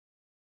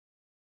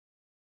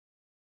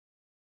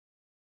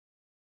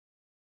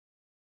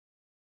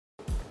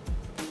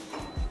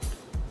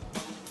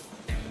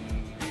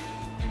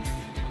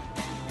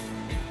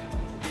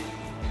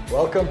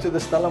Welcome to the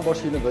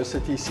Stellenbosch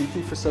University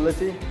CT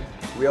facility.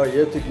 We are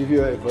here to give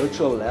you a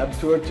virtual lab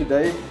tour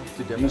today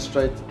to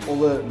demonstrate all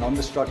the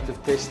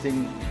non-destructive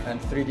testing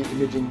and 3D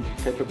imaging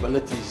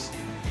capabilities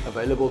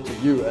available to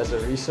you as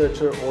a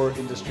researcher or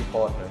industry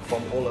partner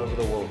from all over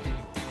the world.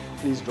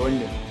 Please join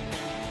me.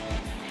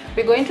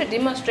 We're going to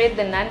demonstrate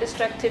the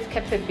non-destructive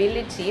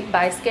capability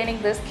by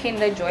scanning this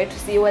Kinder Joy to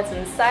see what's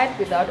inside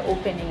without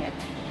opening it.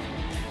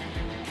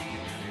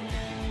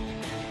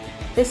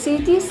 The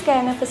CT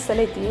scanner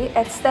facility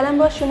at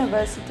Stellenbosch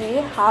University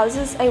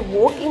houses a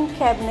walk-in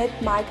cabinet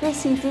micro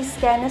CT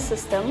scanner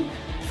system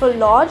for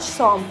large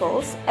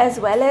samples as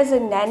well as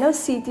a nano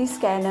CT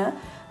scanner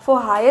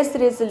for highest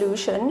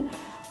resolution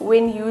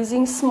when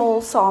using small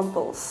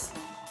samples.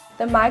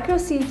 The micro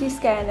CT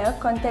scanner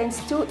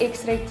contains two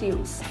X-ray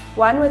tubes,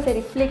 one with a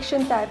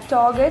reflection type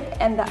target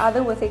and the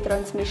other with a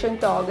transmission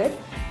target.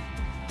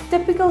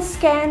 Typical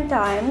scan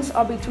times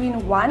are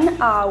between 1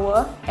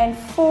 hour and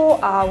 4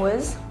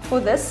 hours for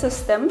this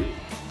system,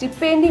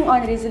 depending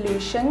on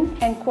resolution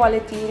and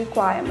quality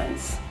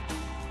requirements.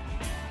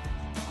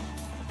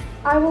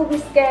 I will be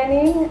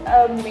scanning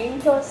a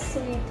Mentor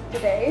suite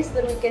today so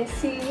that we can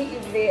see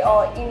if there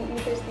are any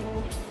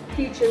interesting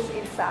features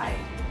inside.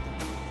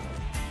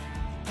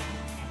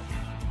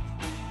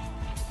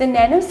 The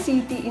Nano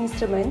CT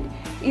instrument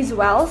is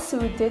well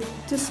suited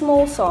to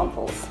small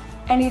samples,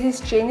 and it is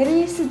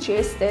generally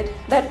suggested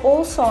that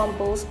all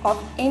samples of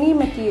any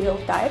material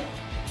type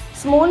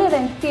smaller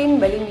than 10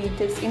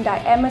 mm in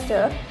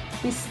diameter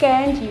be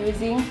scanned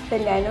using the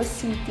Nano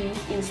CT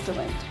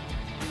instrument.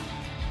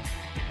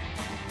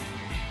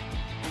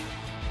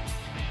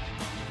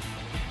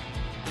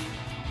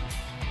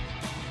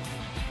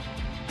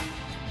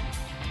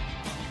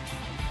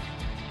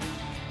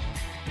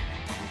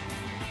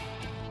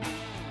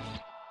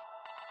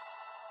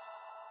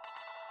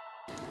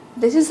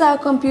 This is our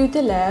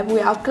computer lab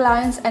where our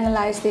clients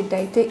analyze their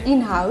data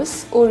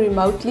in-house or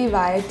remotely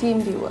via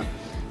TeamViewer.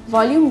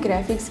 Volume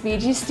Graphics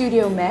VG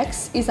Studio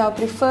Max is our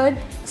preferred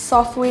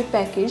software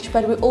package,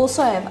 but we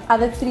also have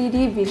other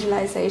 3D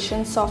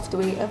visualization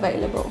software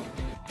available.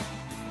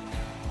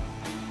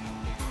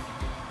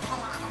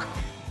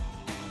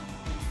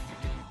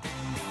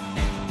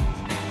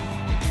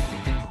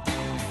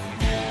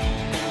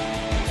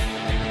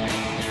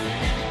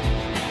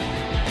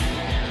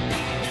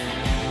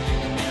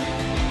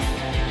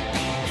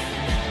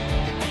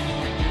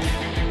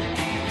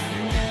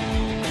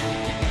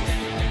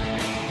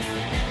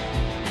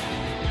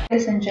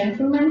 Ladies and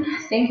gentlemen,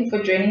 thank you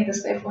for joining the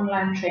SAFE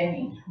online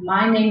training.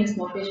 My name is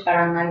Mopesh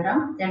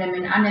Baranganda and I'm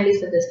an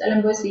analyst at the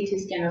Stellenbosch CT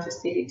scanner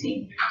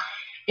facility.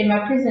 In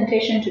my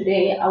presentation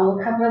today, I will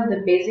cover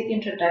the basic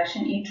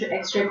introduction into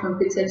X-ray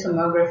computed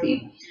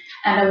tomography,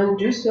 and I will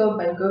do so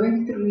by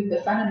going through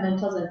the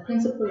fundamentals and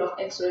principle of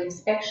X-ray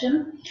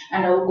inspection,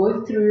 and I will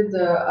go through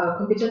the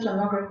computed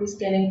tomography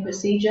scanning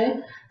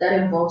procedure that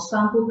involves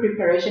sample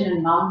preparation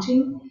and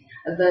mounting,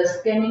 the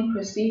scanning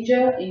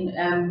procedure in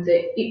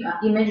the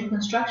image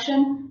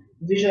construction,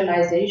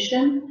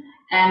 visualization,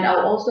 and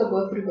I'll also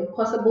go through the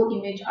possible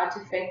image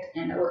artifact,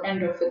 and I will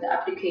end off with the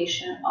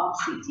application of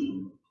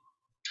CT.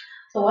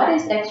 So what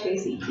is X-ray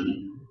CT?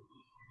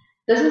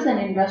 This is an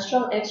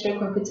industrial X-ray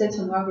computed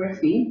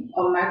tomography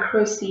or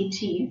micro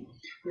CT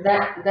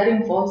that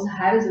involves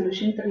high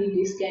resolution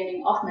 3D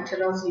scanning of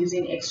materials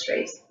using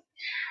X-rays.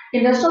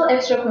 Industrial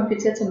X-ray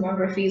computed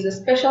tomography is a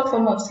special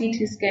form of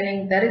CT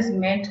scanning that is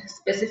meant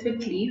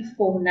specifically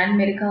for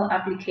non-medical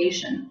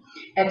application,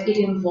 and it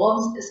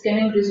involves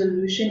scanning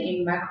resolution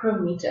in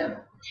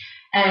micrometer.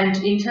 And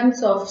in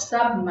terms of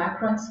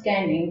sub-micron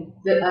scanning,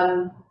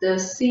 the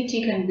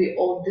CT can be,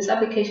 or this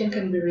application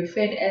can be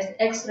referred as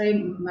X-ray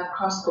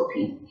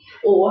microscopy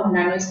or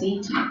nano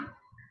CT.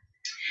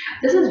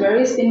 This is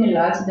very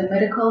similar to the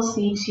medical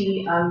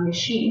CT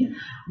machine,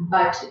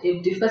 but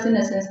it differs in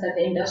the sense that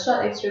the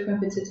industrial X-ray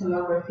computed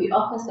tomography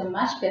offers a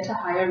much better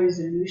higher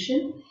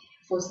resolution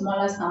for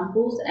smaller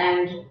samples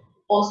and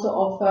also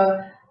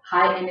offer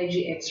high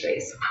energy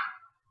X-rays.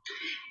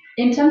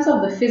 In terms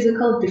of the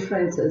physical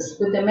differences,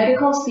 with the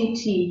medical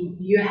CT,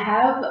 you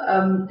have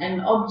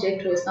an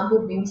object or a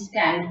sample being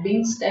scanned,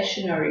 being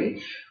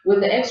stationary,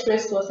 with the X-ray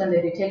source and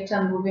the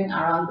detector moving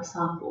around the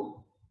sample.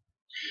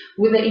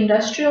 With the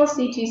industrial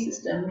CT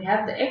system, we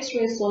have the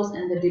X-ray source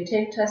and the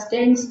detector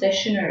staying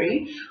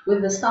stationary,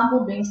 with the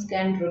sample being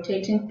scanned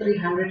rotating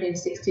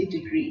 360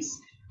 degrees.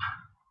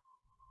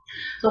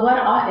 So what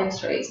are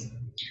X-rays?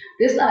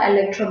 These are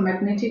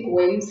electromagnetic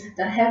waves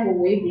that have a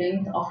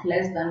wavelength of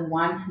less than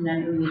 1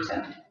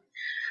 nanometer.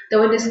 They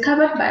were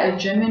discovered by a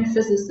German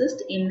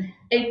physicist in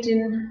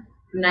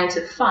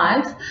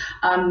 1895,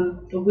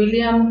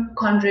 William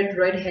Conrad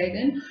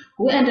Roentgen,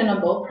 who earned a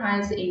Nobel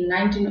Prize in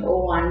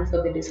 1901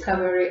 for the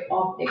discovery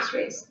of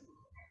X-rays.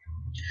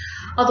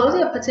 Although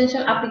their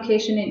potential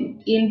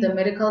application in the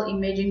medical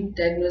imaging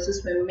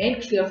diagnosis were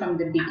made clear from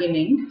the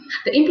beginning,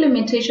 the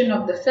implementation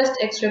of the first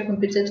X-ray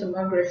computed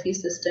tomography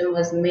system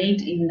was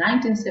made in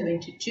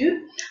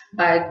 1972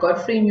 by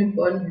Godfrey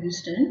Newborn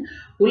Houston,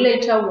 who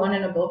later won a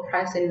Nobel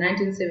Prize in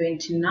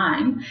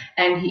 1979,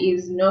 and he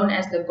is known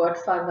as the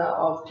godfather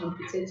of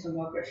computed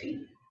tomography.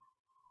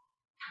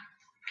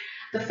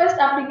 The first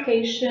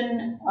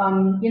application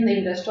in the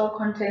industrial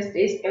context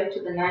dates back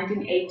to the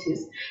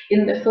 1980s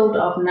in the field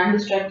of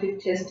non-destructive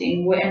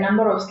testing, where a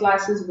number of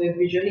slices were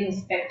visually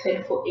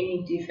inspected for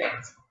any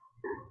defects.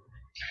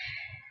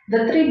 The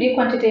 3D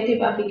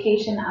quantitative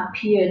application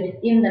appeared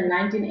in the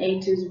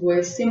 1980s,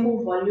 where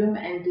simple volume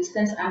and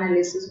distance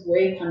analysis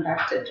were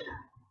conducted.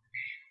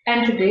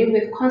 And today,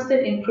 with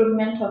constant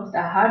improvement of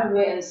the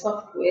hardware and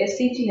software,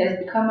 CT has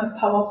become a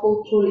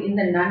powerful tool in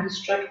the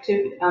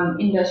non-destructive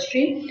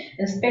industry,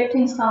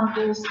 inspecting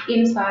samples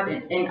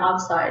inside and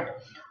outside,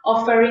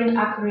 offering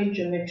accurate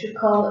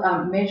geometrical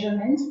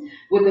measurements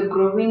with a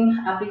growing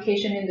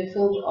application in the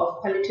field of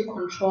quality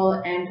control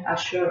and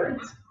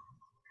assurance.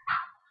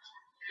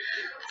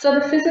 So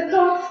the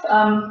physical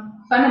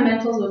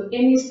fundamentals of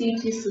any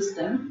CT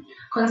system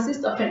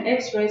consist of an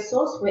X-ray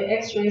source where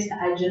X-rays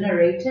are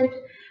generated,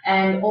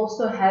 and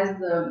also has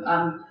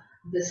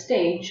the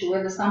stage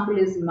where the sample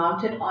is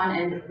mounted on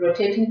and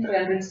rotating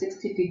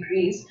 360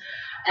 degrees,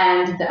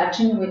 and the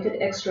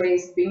attenuated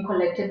X-rays being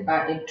collected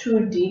by a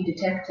 2D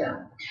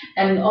detector.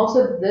 And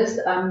also this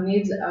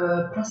needs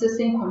a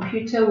processing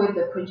computer where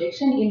the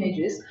projection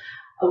images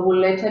will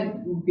later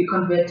be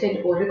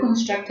converted or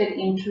reconstructed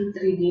into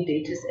 3D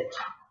dataset.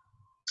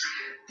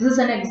 This is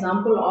an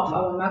example of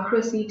our macro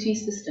CT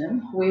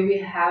system where we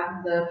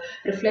have the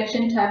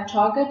reflection type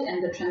target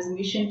and the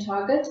transmission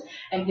target,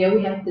 and here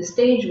we have the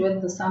stage where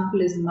the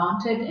sample is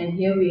mounted, and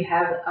here we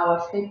have our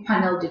flat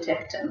panel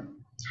detector.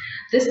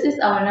 This is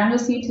our nano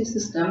CT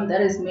system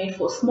that is made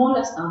for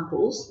smaller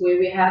samples, where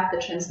we have the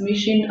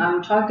transmission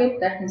target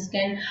that can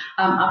scan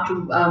up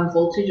to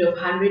voltage of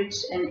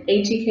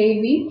 180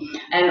 kV,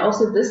 and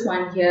also this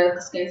one here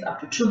scans up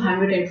to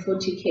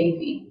 240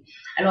 kV.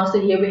 And also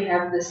here we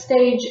have the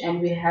stage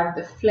and we have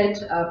the flat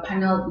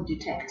panel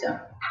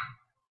detector.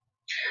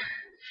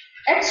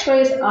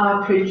 X-rays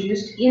are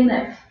produced in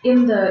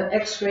the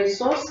X-ray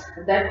source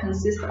that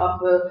consists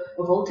of a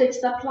voltage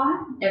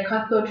supply, a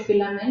cathode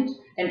filament,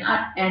 and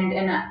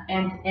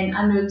an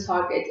anode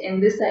target,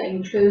 and these are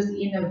enclosed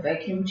in a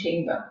vacuum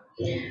chamber.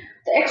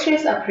 The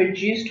X-rays are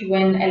produced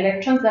when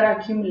electrons that are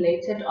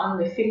accumulated on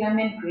the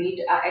filament grid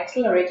are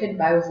accelerated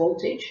by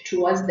voltage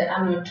towards the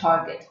anode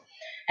target.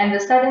 And the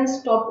sudden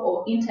stop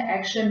or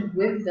interaction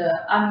with the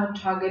anode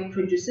target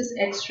produces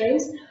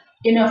X-rays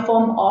in a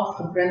form of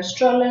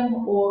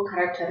bremsstrahlung or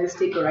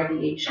characteristic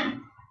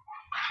radiation.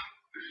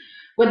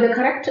 With the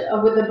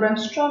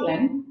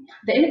bremsstrahlung,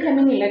 the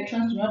incoming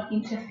electrons do not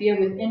interfere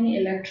with any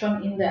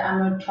electron in the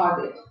anode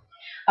target.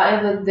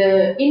 However,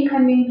 the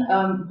incoming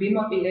beam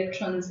of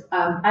electrons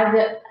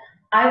either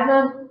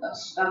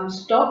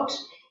stopped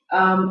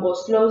or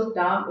slows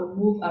down or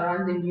move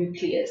around the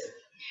nucleus.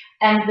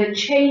 And the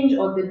change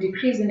or the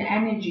decrease in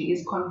energy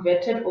is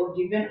converted or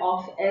given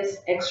off as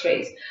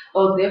X-rays,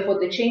 or therefore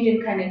the change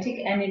in kinetic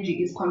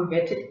energy is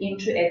converted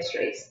into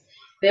X-rays.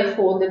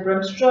 Therefore, the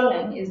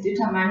bremsstrahlung is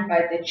determined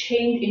by the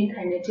change in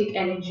kinetic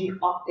energy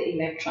of the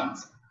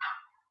electrons.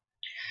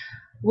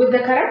 With the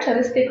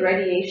characteristic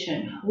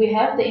radiation, we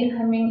have the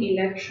incoming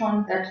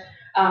electron that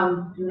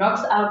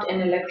knocks out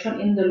an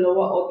electron in the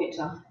lower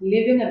orbital,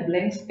 leaving a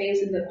blank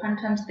space in the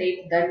quantum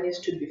state that needs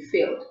to be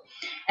filled.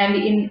 And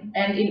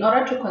in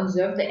order to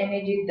conserve the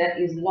energy that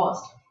is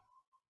lost,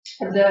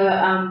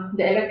 the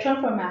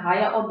electron from a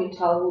higher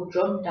orbital will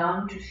drop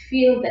down to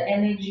fill the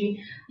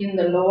energy in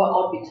the lower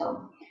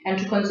orbital. And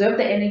to conserve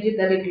the energy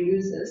that it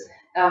loses,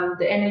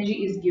 the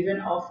energy is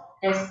given off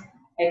as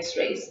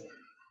X-rays.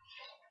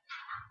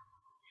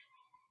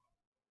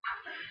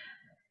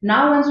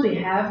 Now, once we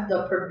have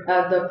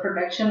the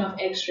production of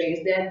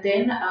X-rays, they are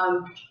then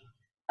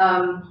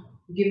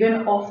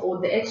given off,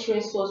 or the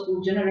X-ray source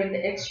will generate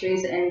the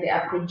X-rays, and they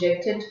are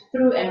projected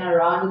through and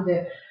around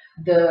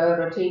the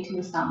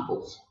rotating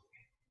samples.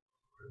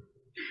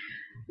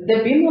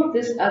 The beam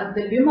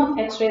of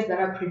X-rays that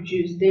are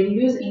produced, they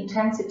lose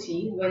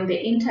intensity when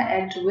they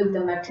interact with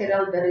the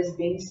material that is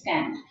being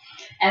scanned,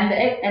 and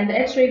the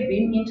X-ray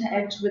beam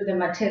interacts with the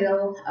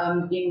material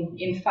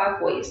in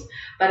 5 ways.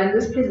 But in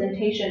this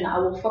presentation, I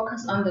will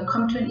focus on the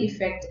Compton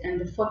effect and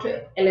the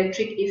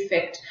photoelectric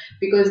effect,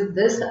 because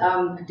this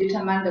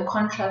determine the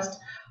contrast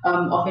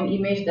of an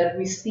image that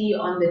we see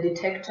on the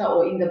detector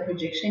or in the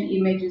projection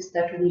images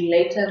that we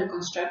later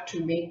reconstruct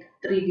to make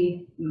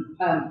 3D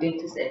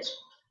dataset.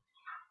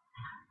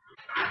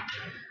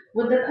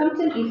 With the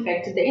Compton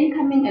effect, the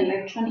incoming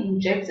electron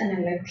injects an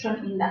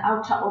electron in the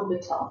outer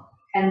orbital,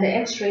 and the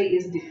X-ray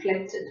is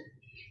deflected.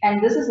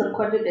 And this is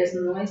recorded as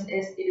noise,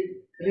 as it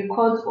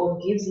records or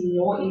gives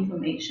no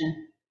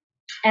information.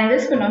 And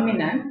this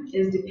phenomenon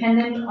is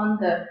dependent on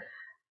the,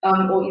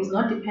 or is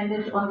not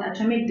dependent on the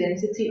atomic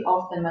density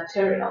of the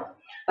material,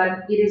 but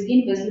it is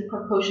inversely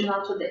proportional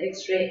to the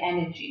X-ray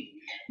energy,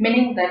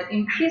 meaning that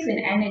increase in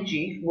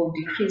energy will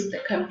decrease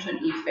the Compton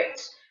effect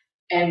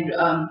and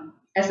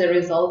as a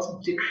result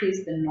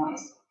decrease the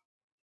noise.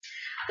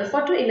 The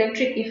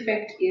photoelectric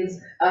effect is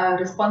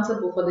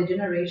responsible for the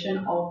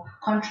generation of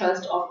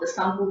contrast of the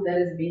sample that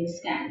is being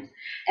scanned.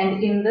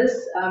 And in this,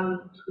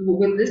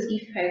 with this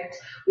effect,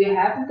 we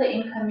have the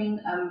incoming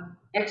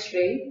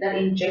X-ray that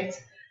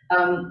injects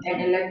an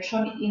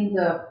electron in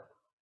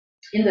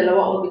the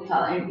lower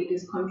orbital, and it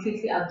is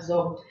completely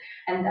absorbed,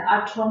 and the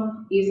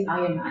atom is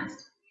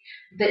ionized.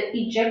 The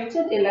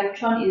ejected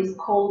electron is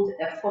called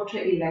a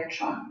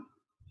photoelectron.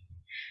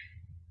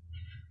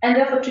 And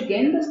therefore, to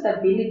gain the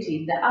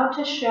stability, the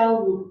outer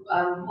shell will,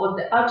 or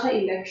the outer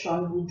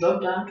electron will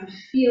drop down to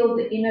fill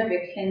the inner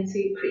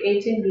vacancy,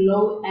 creating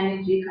low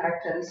energy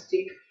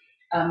characteristic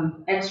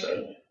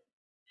X-ray.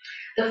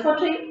 The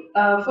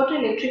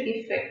photoelectric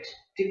effect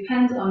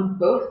depends on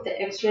both the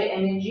X-ray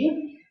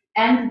energy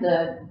and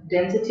the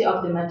density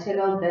of the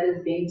material that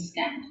is being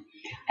scanned.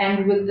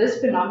 And with this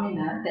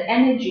phenomena, the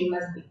energy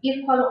must be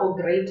equal or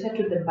greater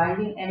to the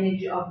binding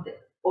energy of the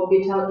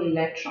orbital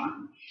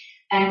electron.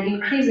 And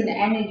increase in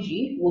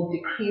energy will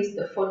decrease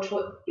the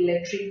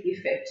photoelectric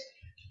effect,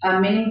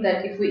 meaning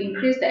that if we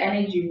increase the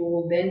energy, we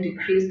will then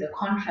decrease the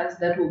contrast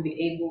that we'll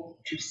be able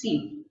to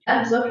see.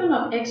 The absorption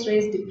of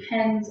X-rays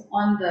depends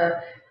on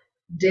the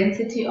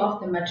density of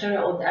the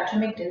material, or the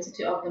atomic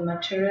density of the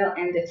material,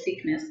 and the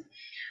thickness.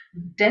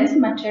 Dense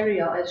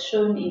material, as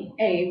shown in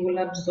A, will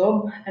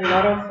absorb a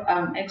lot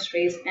of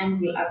X-rays and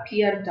will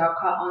appear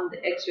darker on the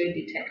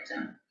X-ray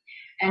detector.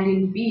 And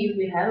in B,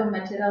 we have a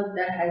material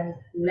that has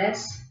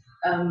less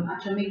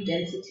atomic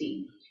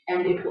density,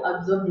 and it will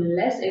absorb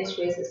less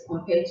X-rays as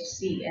compared to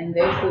C, and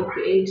therefore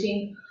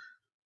creating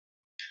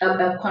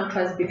a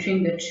contrast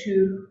between the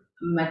two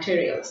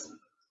materials.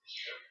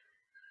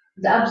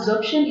 The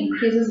absorption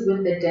increases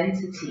with the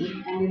density,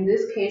 and in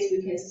this case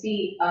we can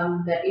see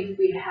that if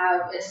we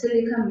have a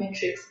silica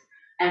matrix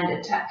and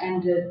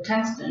a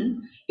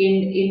tungsten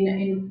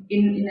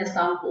in a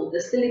sample,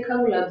 the silica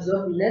will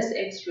absorb less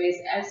X-rays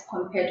as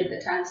compared to the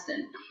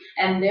tungsten,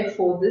 and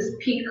therefore this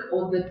peak,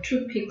 or the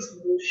two peaks,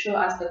 will show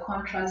us the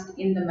contrast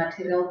in the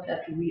material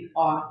that we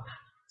are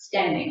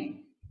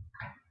scanning.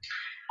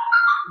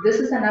 This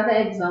is another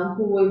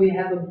example where we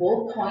have a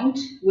ball point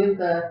with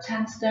the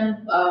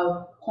tungsten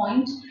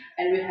point,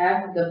 and we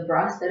have the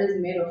brass that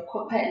is made of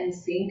copper and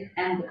zinc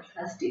and the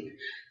plastic.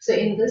 So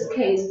in this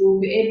case, we'll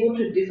be able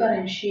to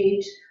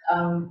differentiate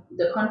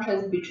the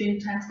contrast between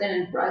tungsten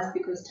and brass,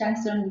 because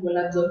tungsten will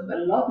absorb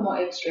a lot more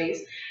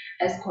X-rays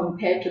as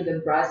compared to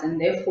the brass, and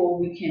therefore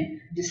we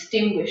can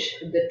distinguish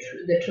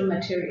the two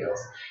materials.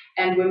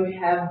 And when we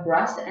have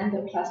brass and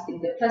the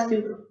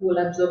plastic will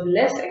absorb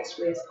less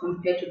X-rays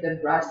compared to the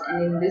brass,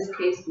 and in this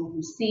case we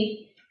will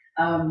see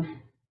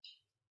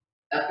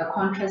a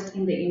contrast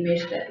in the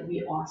image that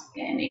we are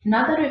scanning.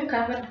 Now that we've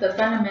covered the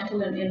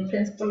fundamental and in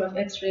principle of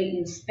X-ray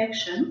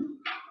inspection,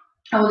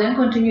 I will then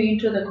continue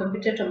into the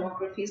computed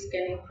tomography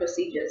scanning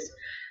procedures,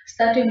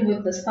 starting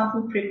with the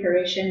sample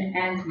preparation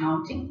and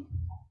mounting.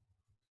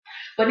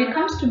 When it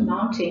comes to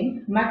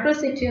mounting, micro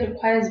CT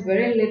requires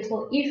very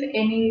little, if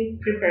any,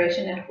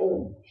 preparation at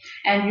all,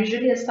 and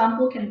usually a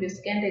sample can be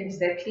scanned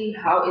exactly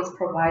how it's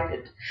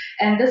provided.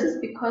 And this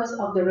is because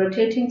of the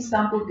rotating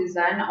sample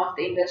design of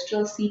the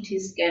industrial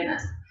CT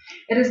scanners.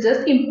 It is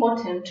just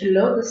important to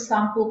load the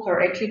sample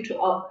correctly to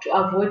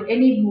avoid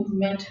any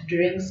movement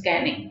during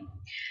scanning.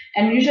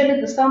 And usually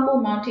the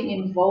sample mounting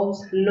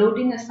involves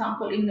loading a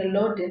sample in a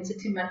low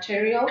density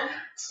material,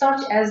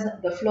 such as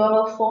the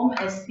floral foam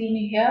as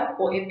seen here,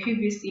 or a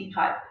PVC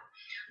pipe.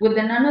 With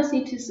the nano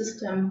CT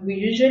system, we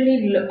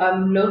usually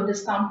load the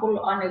sample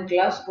on a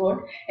glass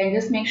rod and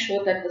just make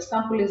sure that the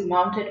sample is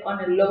mounted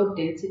on a low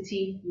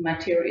density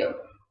material.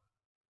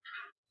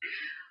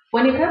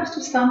 When it comes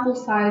to sample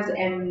size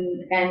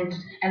and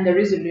the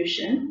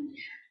resolution,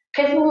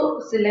 careful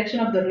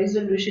selection of the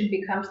resolution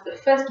becomes the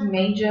first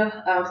major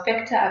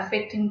factor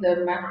affecting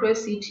the macro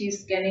CT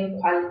scanning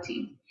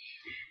quality.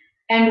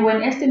 And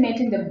when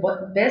estimating the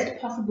best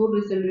possible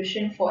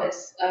resolution for a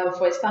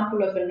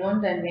sample of a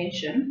known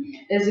dimension,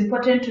 it is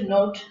important to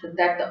note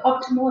that the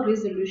optimal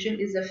resolution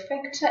is a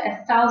factor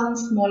 1,000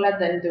 smaller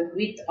than the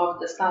width of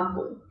the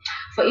sample.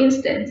 For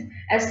instance,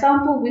 a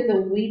sample with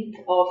a width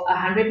of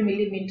 100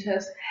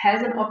 millimeters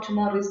has an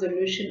optimal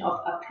resolution of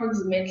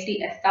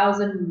approximately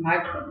 1,000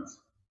 microns.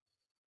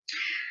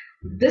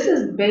 This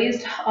is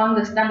based on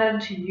the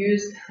standard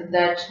use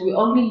that we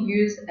only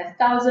use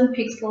 1,000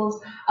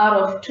 pixels out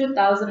of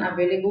 2,000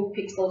 available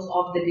pixels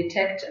of the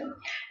detector,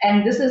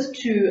 and this is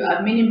to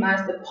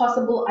minimize the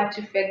possible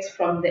artifacts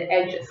from the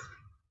edges.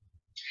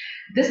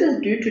 This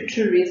is due to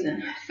two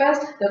reasons.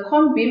 First, the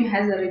cone beam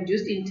has a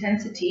reduced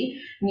intensity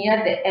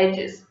near the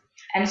edges,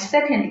 and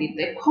secondly,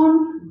 the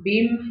cone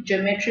beam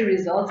geometry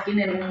results in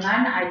a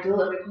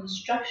non-ideal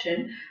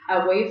reconstruction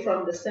away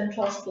from the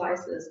central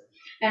slices.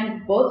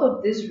 And both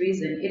of these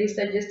reasons, it is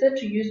suggested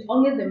to use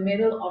only the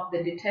middle of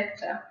the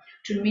detector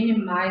to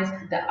minimize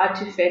the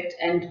artifact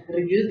and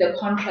reduce the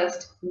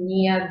contrast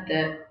near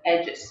the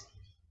edges.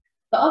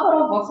 The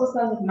overall voxel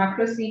size of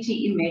macro CT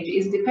image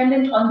is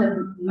dependent on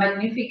the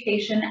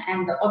magnification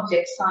and the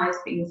object size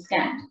being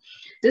scanned.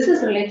 This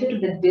is related to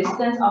the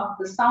distance of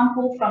the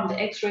sample from the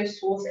X-ray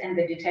source and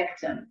the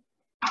detector.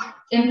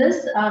 In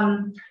this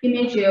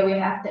image here, we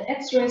have the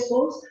X-ray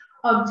source,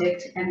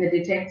 object, and the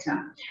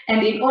detector.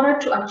 And in order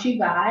to achieve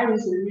a high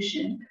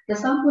resolution, the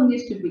sample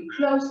needs to be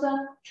closer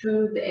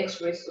to the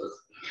X-ray source.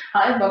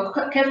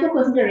 However, careful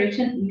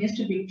consideration needs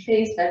to be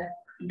placed that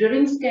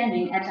during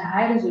scanning at a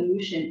high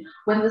resolution,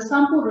 when the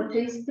sample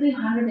rotates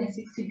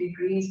 360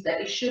 degrees, that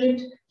it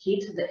shouldn't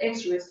hit the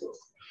X-ray source.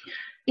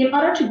 In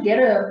order to get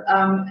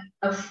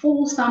a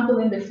full sample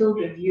in the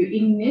field of view,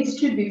 it needs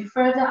to be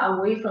further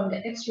away from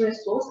the X-ray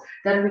source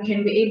that we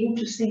can be able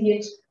to see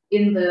it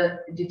in the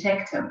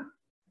detector.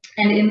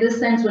 And in this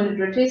sense, when it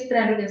rotates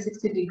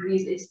 360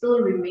 degrees, it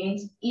still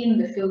remains in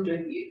the field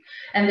of view.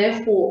 And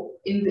therefore,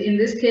 in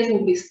this case,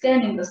 we'll be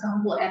scanning the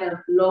sample at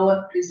a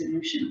lower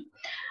resolution.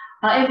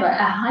 However,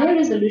 a higher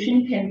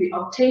resolution can be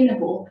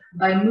obtainable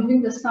by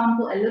moving the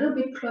sample a little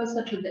bit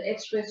closer to the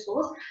X-ray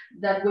source,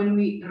 that when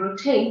we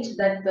rotate,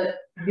 that the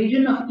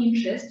region of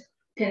interest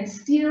can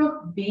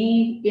still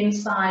be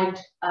inside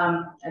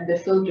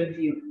the field of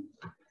view.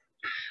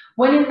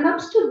 When it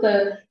comes to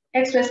the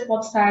X-ray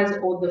spot size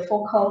or the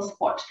focal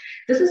spot,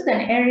 this is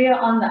an area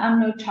on the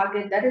unknown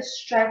target that is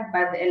struck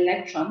by the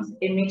electrons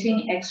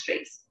emitting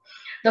X-rays.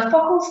 The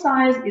focal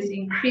size is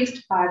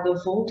increased by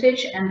the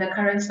voltage and the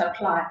current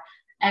supply.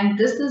 And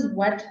this is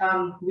what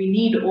we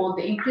need, or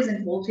the increase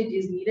in voltage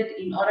is needed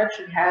in order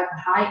to have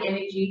high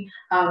energy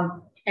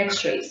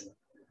X-rays.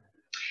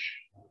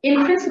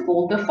 In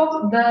principle, the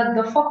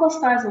focal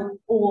size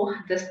or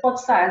the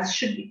spot size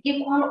should be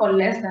equal or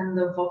less than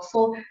the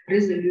voxel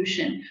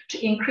resolution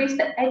to increase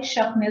the edge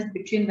sharpness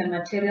between the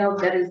material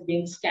that is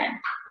being scanned.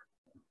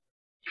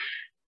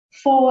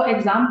 For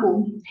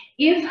example,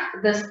 if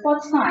the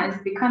spot size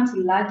becomes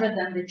larger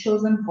than the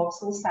chosen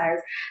voxel size,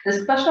 the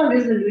spatial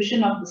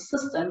resolution of the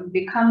system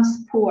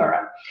becomes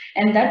poorer.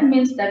 And that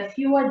means that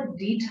fewer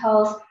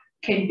details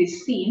can be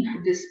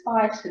seen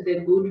despite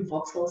the good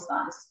voxel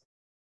size.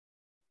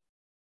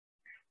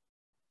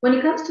 When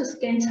it comes to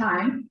scan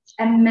time,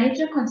 a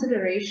major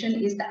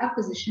consideration is the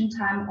acquisition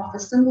time of a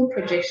single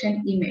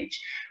projection image.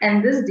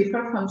 And this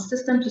differs from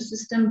system to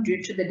system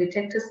due to the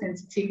detector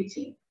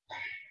sensitivity.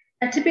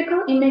 A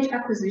typical image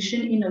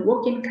acquisition in a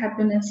walk-in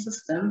cabinet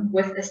system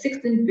with a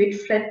 16-bit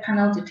flat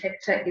panel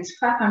detector is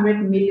 500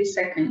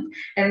 milliseconds,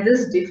 and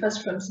this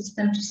differs from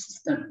system to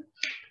system.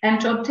 And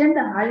to obtain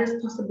the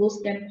highest possible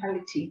scan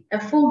quality, a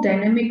full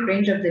dynamic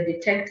range of the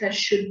detector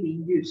should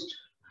be used.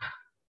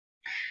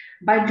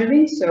 By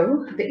doing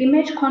so, the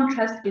image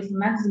contrast is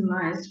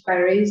maximized by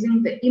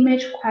raising the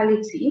image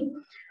quality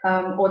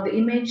or the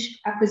image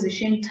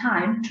acquisition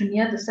time to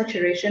near the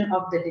saturation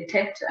of the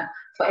detector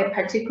for a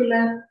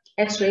particular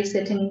X-ray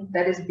setting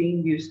that is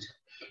being used.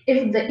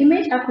 If the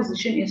image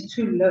acquisition is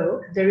too low,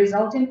 the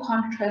resulting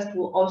contrast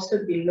will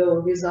also be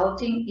low,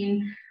 resulting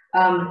in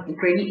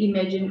grainy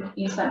imaging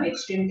in some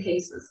extreme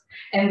cases.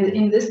 And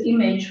in this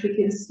image, we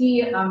can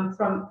see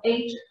from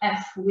A to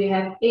F, we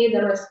have A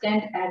that was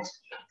scanned at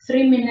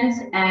 3 minutes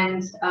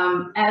and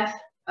F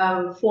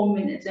 4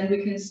 minutes. And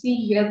we can see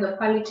here the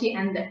quality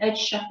and the edge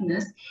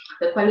sharpness,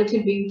 the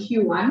quality being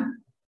Q1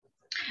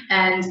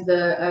 and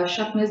the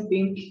sharpness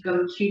being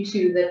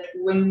Q2, that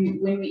when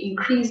we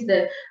increase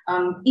the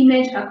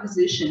image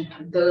acquisition,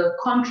 the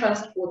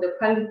contrast or the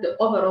quality, the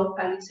overall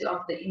quality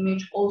of the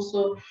image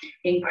also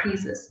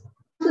increases.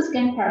 To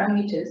scan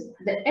parameters,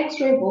 the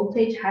X-ray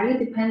voltage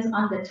highly depends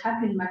on the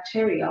type of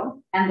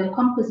material and the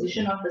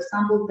composition of the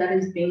sample that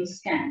is being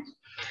scanned.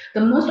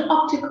 The most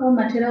optical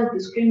material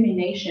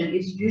discrimination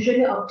is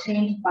usually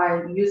obtained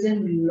by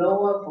using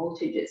lower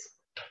voltages.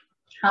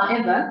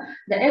 However,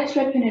 the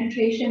X-ray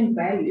penetration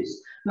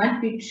values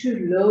might be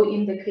too low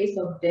in the case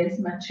of dense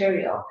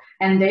material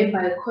and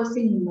thereby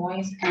causing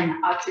noise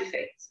and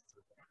artifacts.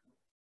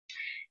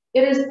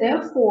 It is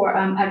therefore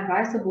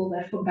advisable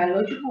that for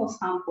biological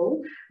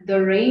sample,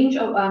 the range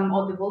of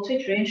or the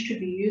voltage range to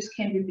be used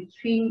can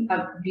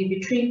be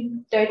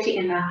between 30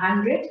 and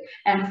 100,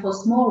 and for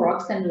small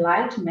rocks and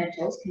light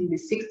metals can be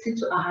 60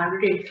 to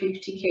 150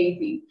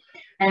 kV.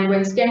 And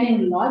when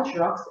scanning large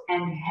rocks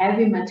and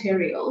heavy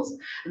materials,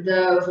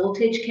 the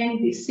voltage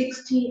can be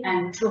 60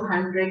 and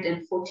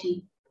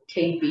 240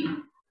 kV.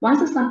 Once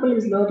the sample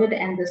is loaded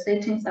and the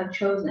settings are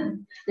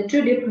chosen, the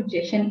 2D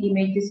projection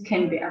images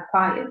can be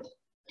acquired.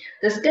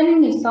 The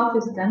scanning itself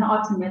is done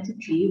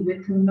automatically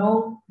with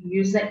no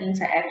user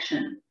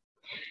interaction.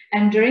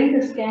 And during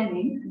the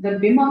scanning, the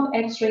beam of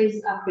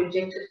X-rays are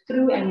projected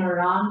through and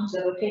around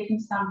the rotating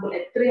sample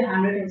at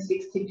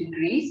 360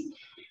 degrees,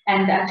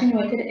 and the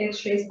attenuated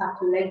X-rays are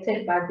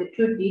collected by the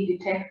 2D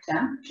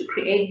detector to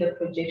create the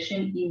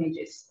projection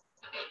images.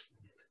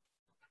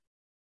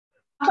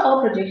 After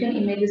all projection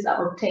images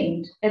are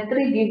obtained, a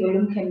 3D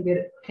volume can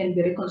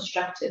be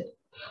reconstructed.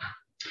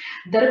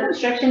 The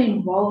reconstruction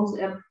involves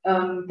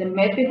the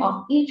mapping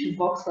of each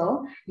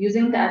voxel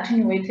using the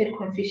attenuated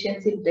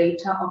coefficient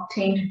data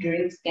obtained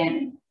during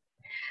scanning.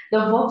 The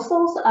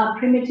voxels are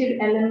primitive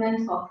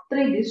elements of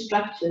 3D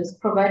structures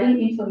providing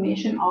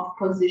information of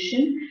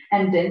position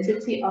and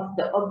density of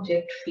the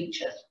object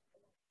features.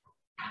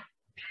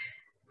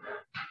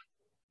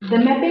 The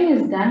mapping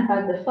is done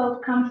by the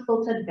Feldkamp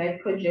filtered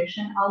back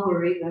projection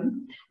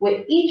algorithm,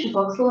 where each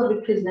voxel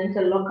represents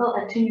a local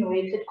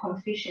attenuated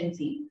coefficient,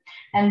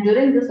 and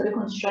during this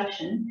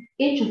reconstruction,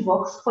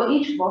 for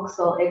each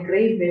voxel, a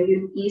gray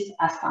value is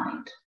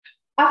assigned.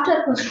 After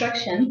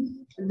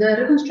reconstruction, the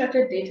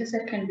reconstructed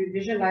dataset can be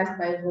visualized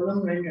by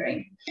volume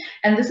rendering,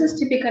 and this is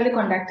typically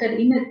conducted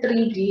in a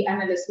 3D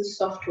analysis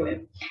software,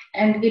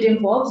 and it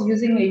involves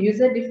using a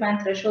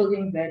user-defined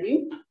thresholding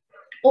value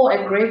or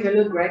a gray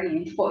value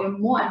gradient for a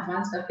more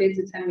advanced surface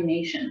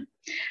determination.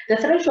 The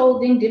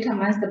thresholding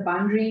determines the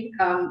boundary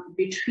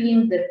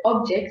between the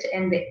object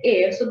and the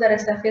air so that a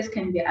surface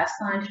can be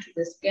assigned to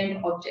the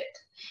scanned object.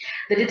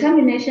 The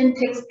determination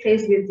takes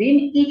place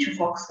within each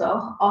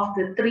voxel of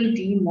the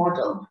 3D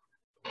model.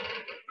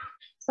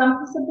 Some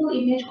possible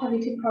image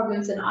quality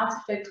problems and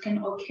artifacts can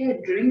occur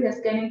during the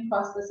scanning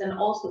process and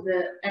also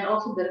the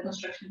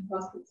reconstruction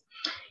process.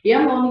 Here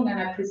I'm only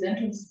going to present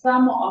on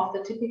some of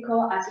the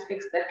typical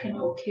artifacts that can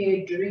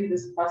occur during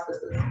these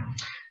processes.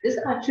 These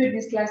are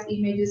 2D slice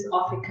images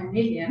of a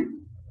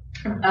chameleon,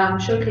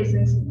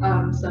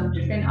 showcasing some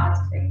different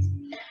artifacts.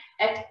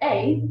 At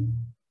A,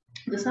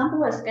 the sample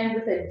was scanned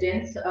with a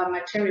dense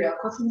material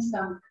causing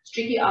some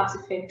streaky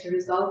artifact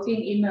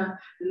resulting in a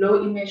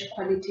low image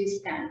quality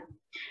scan.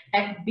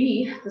 At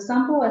B, the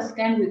sample was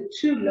scanned with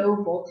too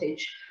low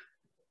voltage,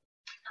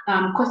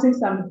 causing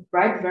some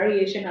bright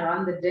variation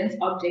around the dense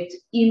object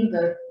in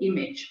the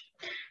image.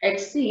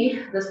 At C,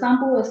 the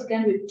sample was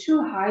scanned with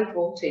too high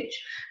voltage,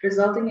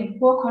 resulting in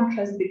poor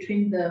contrast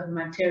between the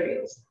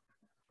materials.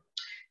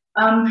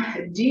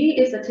 D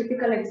is a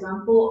typical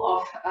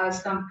example of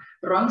some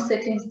wrong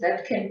settings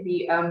that can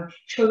be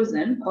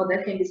chosen or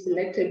that can be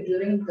selected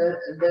during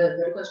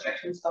the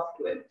reconstruction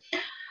software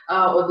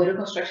or the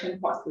reconstruction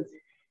process.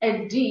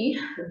 At D,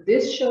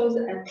 this shows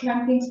a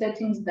clamping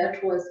settings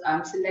that was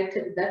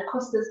selected that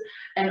causes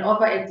an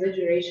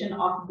over-exaggeration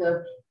of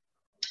the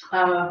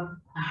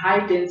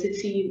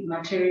high-density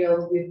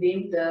materials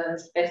within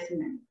the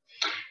specimen.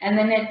 And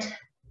then at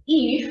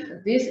E,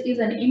 this is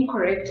an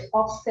incorrect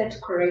offset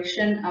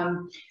correction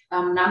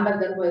number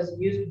that was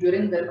used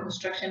during the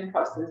reconstruction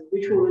process,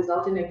 which will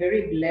result in a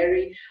very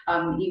blurry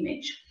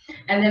image.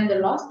 And then the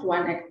last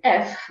one at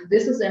F,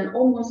 this is an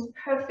almost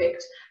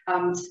perfect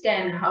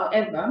scan.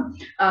 However,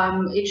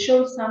 it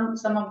shows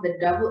some of the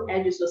double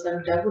edges or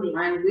some double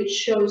line, which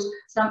shows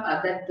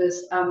that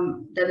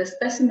the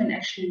specimen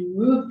actually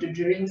moved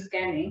during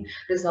scanning,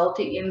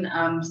 resulting in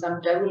some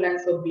double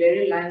lines or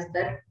blurry lines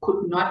that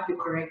could not be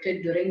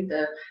corrected during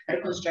the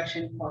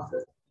reconstruction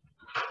process.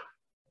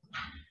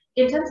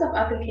 In terms of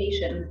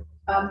application,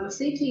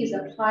 CT is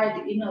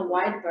applied in a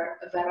wide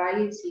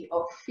variety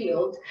of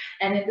fields,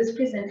 and in this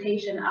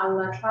presentation, I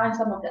will outline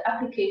some of the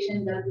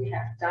applications that we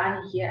have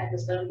done here at the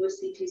Stellenbosch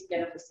CT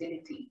Scanner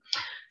facility.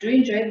 Do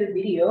enjoy the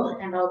video,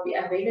 and I'll be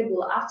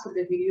available after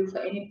the video for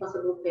any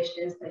possible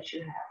questions that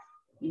you have.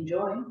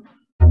 Enjoy.